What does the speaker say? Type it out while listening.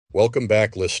Welcome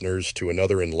back, listeners, to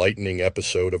another enlightening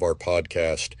episode of our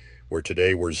podcast, where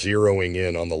today we're zeroing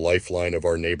in on the lifeline of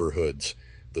our neighborhoods,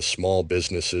 the small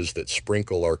businesses that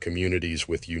sprinkle our communities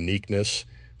with uniqueness,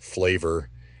 flavor,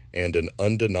 and an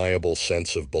undeniable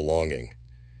sense of belonging.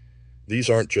 These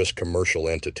aren't just commercial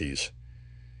entities.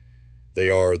 They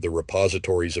are the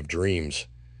repositories of dreams,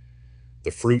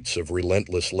 the fruits of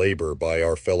relentless labor by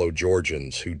our fellow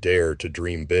Georgians who dare to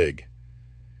dream big.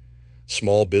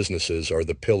 Small businesses are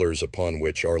the pillars upon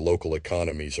which our local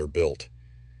economies are built.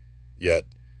 Yet,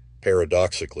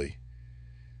 paradoxically,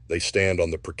 they stand on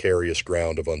the precarious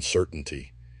ground of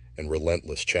uncertainty and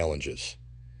relentless challenges.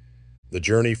 The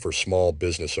journey for small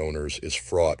business owners is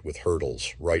fraught with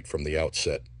hurdles right from the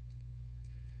outset.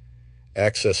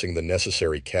 Accessing the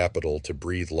necessary capital to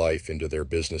breathe life into their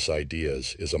business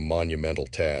ideas is a monumental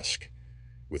task,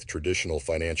 with traditional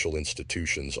financial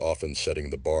institutions often setting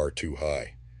the bar too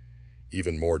high.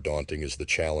 Even more daunting is the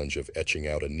challenge of etching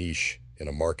out a niche in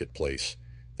a marketplace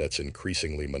that's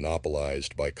increasingly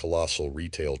monopolized by colossal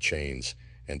retail chains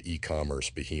and e-commerce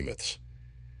behemoths.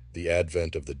 The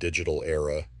advent of the digital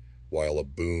era, while a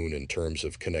boon in terms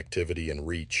of connectivity and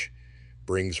reach,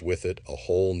 brings with it a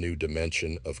whole new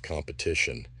dimension of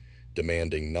competition,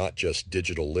 demanding not just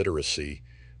digital literacy,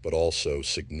 but also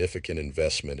significant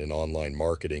investment in online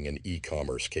marketing and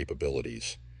e-commerce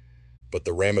capabilities. But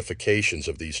the ramifications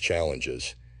of these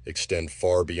challenges extend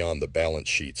far beyond the balance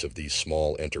sheets of these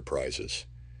small enterprises.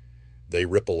 They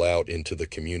ripple out into the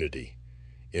community,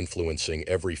 influencing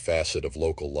every facet of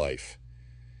local life.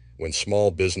 When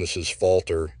small businesses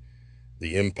falter,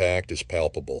 the impact is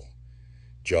palpable.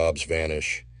 Jobs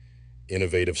vanish,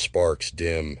 innovative sparks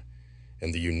dim,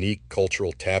 and the unique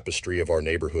cultural tapestry of our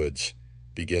neighborhoods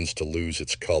begins to lose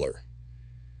its color.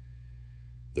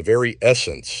 The very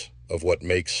essence of what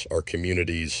makes our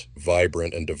communities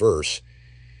vibrant and diverse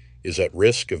is at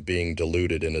risk of being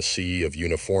diluted in a sea of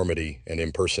uniformity and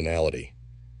impersonality.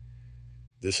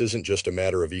 This isn't just a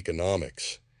matter of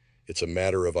economics, it's a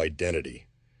matter of identity.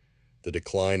 The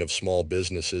decline of small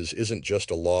businesses isn't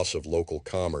just a loss of local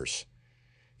commerce,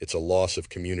 it's a loss of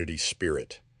community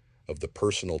spirit, of the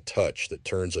personal touch that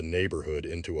turns a neighborhood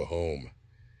into a home.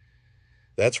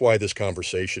 That's why this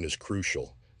conversation is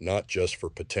crucial, not just for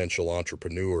potential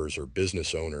entrepreneurs or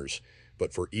business owners,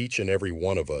 but for each and every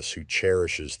one of us who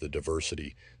cherishes the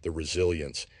diversity, the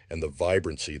resilience, and the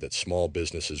vibrancy that small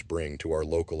businesses bring to our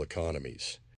local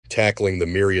economies. Tackling the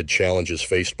myriad challenges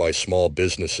faced by small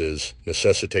businesses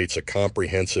necessitates a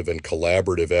comprehensive and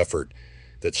collaborative effort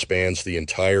that spans the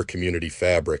entire community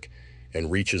fabric and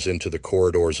reaches into the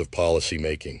corridors of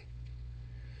policymaking.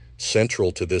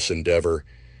 Central to this endeavor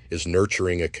is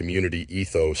nurturing a community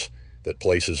ethos that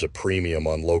places a premium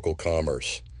on local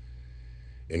commerce.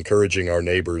 Encouraging our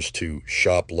neighbors to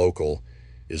shop local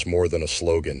is more than a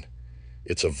slogan.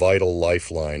 It's a vital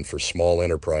lifeline for small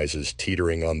enterprises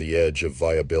teetering on the edge of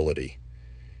viability.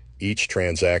 Each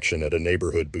transaction at a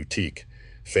neighborhood boutique,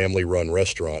 family-run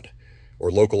restaurant,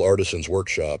 or local artisan's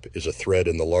workshop is a thread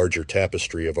in the larger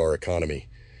tapestry of our economy,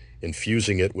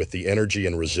 infusing it with the energy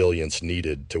and resilience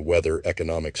needed to weather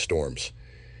economic storms.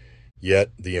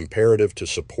 Yet, the imperative to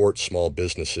support small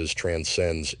businesses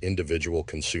transcends individual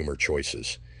consumer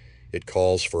choices. It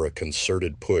calls for a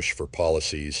concerted push for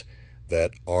policies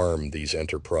that arm these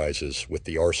enterprises with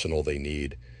the arsenal they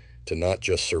need to not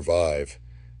just survive,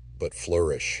 but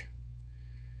flourish.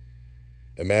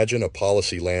 Imagine a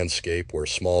policy landscape where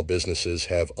small businesses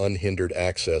have unhindered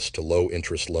access to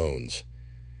low-interest loans,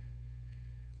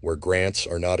 where grants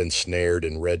are not ensnared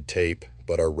in red tape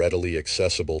but are readily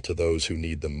accessible to those who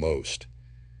need them most.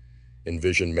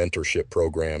 Envision mentorship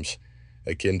programs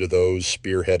akin to those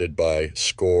spearheaded by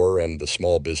SCORE and the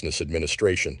Small Business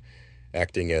Administration,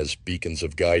 acting as beacons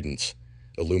of guidance,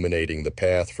 illuminating the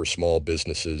path for small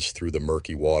businesses through the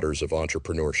murky waters of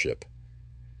entrepreneurship.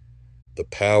 The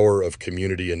power of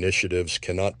community initiatives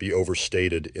cannot be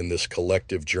overstated in this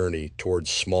collective journey towards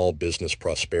small business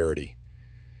prosperity.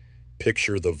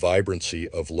 Picture the vibrancy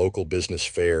of local business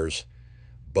fairs,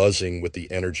 buzzing with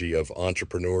the energy of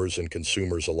entrepreneurs and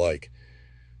consumers alike,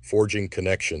 forging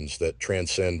connections that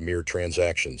transcend mere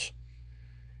transactions.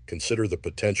 Consider the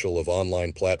potential of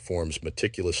online platforms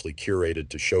meticulously curated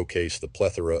to showcase the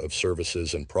plethora of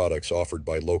services and products offered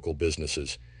by local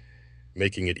businesses,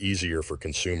 making it easier for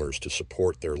consumers to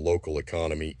support their local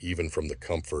economy even from the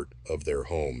comfort of their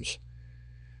homes.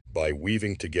 By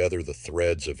weaving together the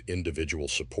threads of individual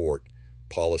support,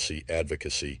 policy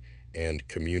advocacy, and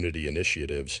community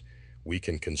initiatives, we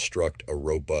can construct a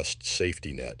robust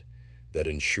safety net that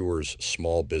ensures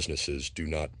small businesses do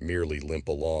not merely limp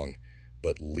along,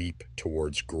 but leap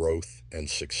towards growth and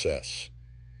success.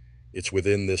 It's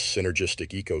within this synergistic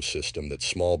ecosystem that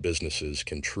small businesses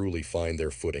can truly find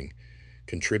their footing,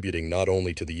 contributing not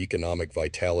only to the economic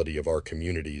vitality of our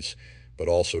communities, but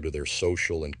also to their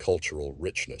social and cultural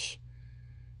richness.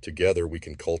 Together, we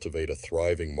can cultivate a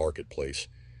thriving marketplace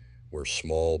where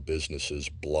small businesses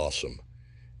blossom,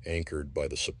 anchored by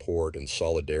the support and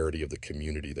solidarity of the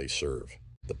community they serve.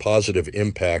 The positive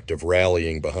impact of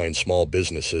rallying behind small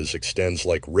businesses extends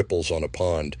like ripples on a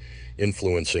pond,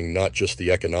 influencing not just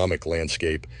the economic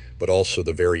landscape, but also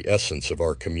the very essence of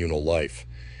our communal life.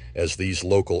 As these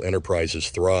local enterprises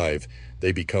thrive,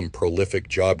 they become prolific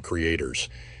job creators,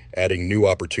 adding new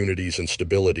opportunities and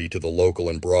stability to the local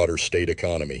and broader state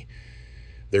economy.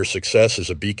 Their success is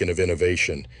a beacon of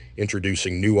innovation,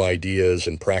 introducing new ideas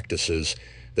and practices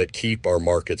that keep our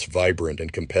markets vibrant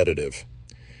and competitive.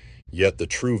 Yet the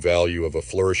true value of a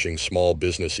flourishing small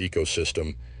business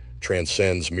ecosystem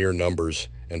transcends mere numbers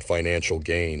and financial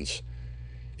gains.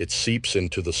 It seeps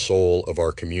into the soul of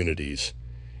our communities,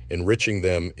 enriching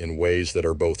them in ways that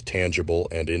are both tangible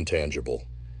and intangible.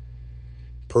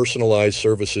 Personalized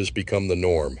services become the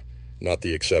norm, not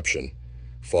the exception,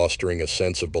 fostering a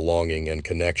sense of belonging and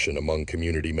connection among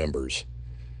community members.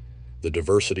 The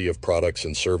diversity of products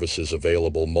and services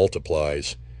available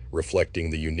multiplies, reflecting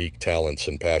the unique talents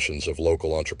and passions of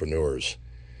local entrepreneurs.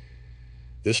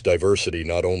 This diversity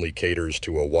not only caters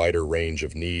to a wider range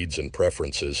of needs and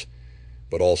preferences,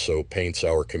 but also paints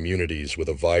our communities with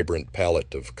a vibrant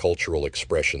palette of cultural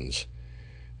expressions,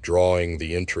 drawing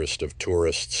the interest of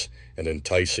tourists and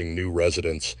enticing new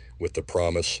residents with the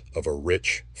promise of a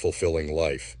rich, fulfilling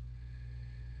life.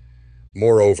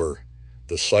 Moreover,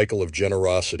 the cycle of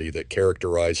generosity that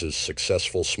characterizes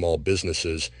successful small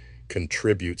businesses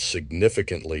contributes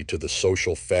significantly to the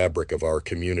social fabric of our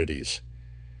communities.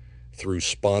 Through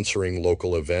sponsoring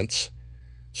local events,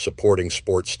 supporting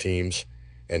sports teams,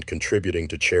 and contributing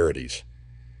to charities,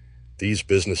 these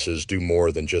businesses do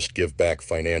more than just give back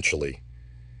financially.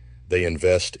 They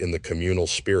invest in the communal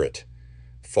spirit,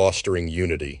 fostering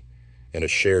unity and a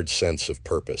shared sense of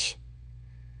purpose.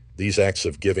 These acts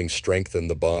of giving strengthen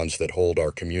the bonds that hold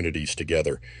our communities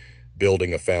together,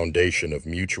 building a foundation of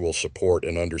mutual support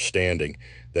and understanding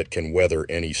that can weather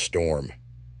any storm.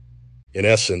 In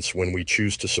essence, when we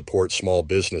choose to support small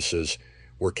businesses,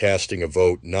 we're casting a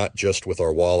vote not just with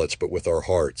our wallets but with our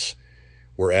hearts.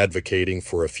 We're advocating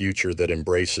for a future that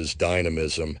embraces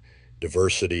dynamism,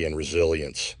 diversity, and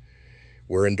resilience.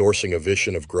 We're endorsing a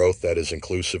vision of growth that is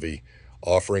inclusive,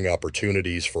 offering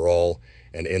opportunities for all,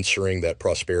 and ensuring that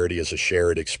prosperity is a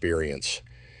shared experience.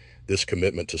 This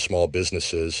commitment to small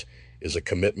businesses is a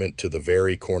commitment to the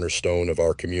very cornerstone of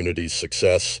our community's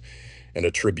success and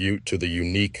a tribute to the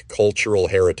unique cultural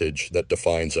heritage that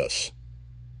defines us.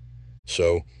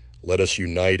 So, let us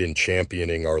unite in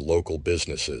championing our local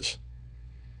businesses.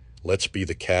 Let's be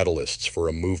the catalysts for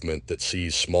a movement that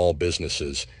sees small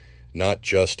businesses not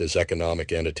just as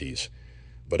economic entities,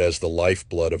 but as the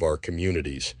lifeblood of our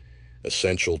communities,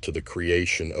 essential to the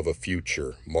creation of a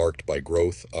future marked by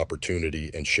growth,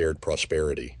 opportunity, and shared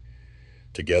prosperity.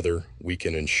 Together, we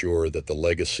can ensure that the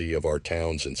legacy of our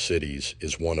towns and cities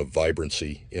is one of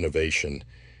vibrancy, innovation,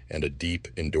 and a deep,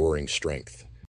 enduring strength.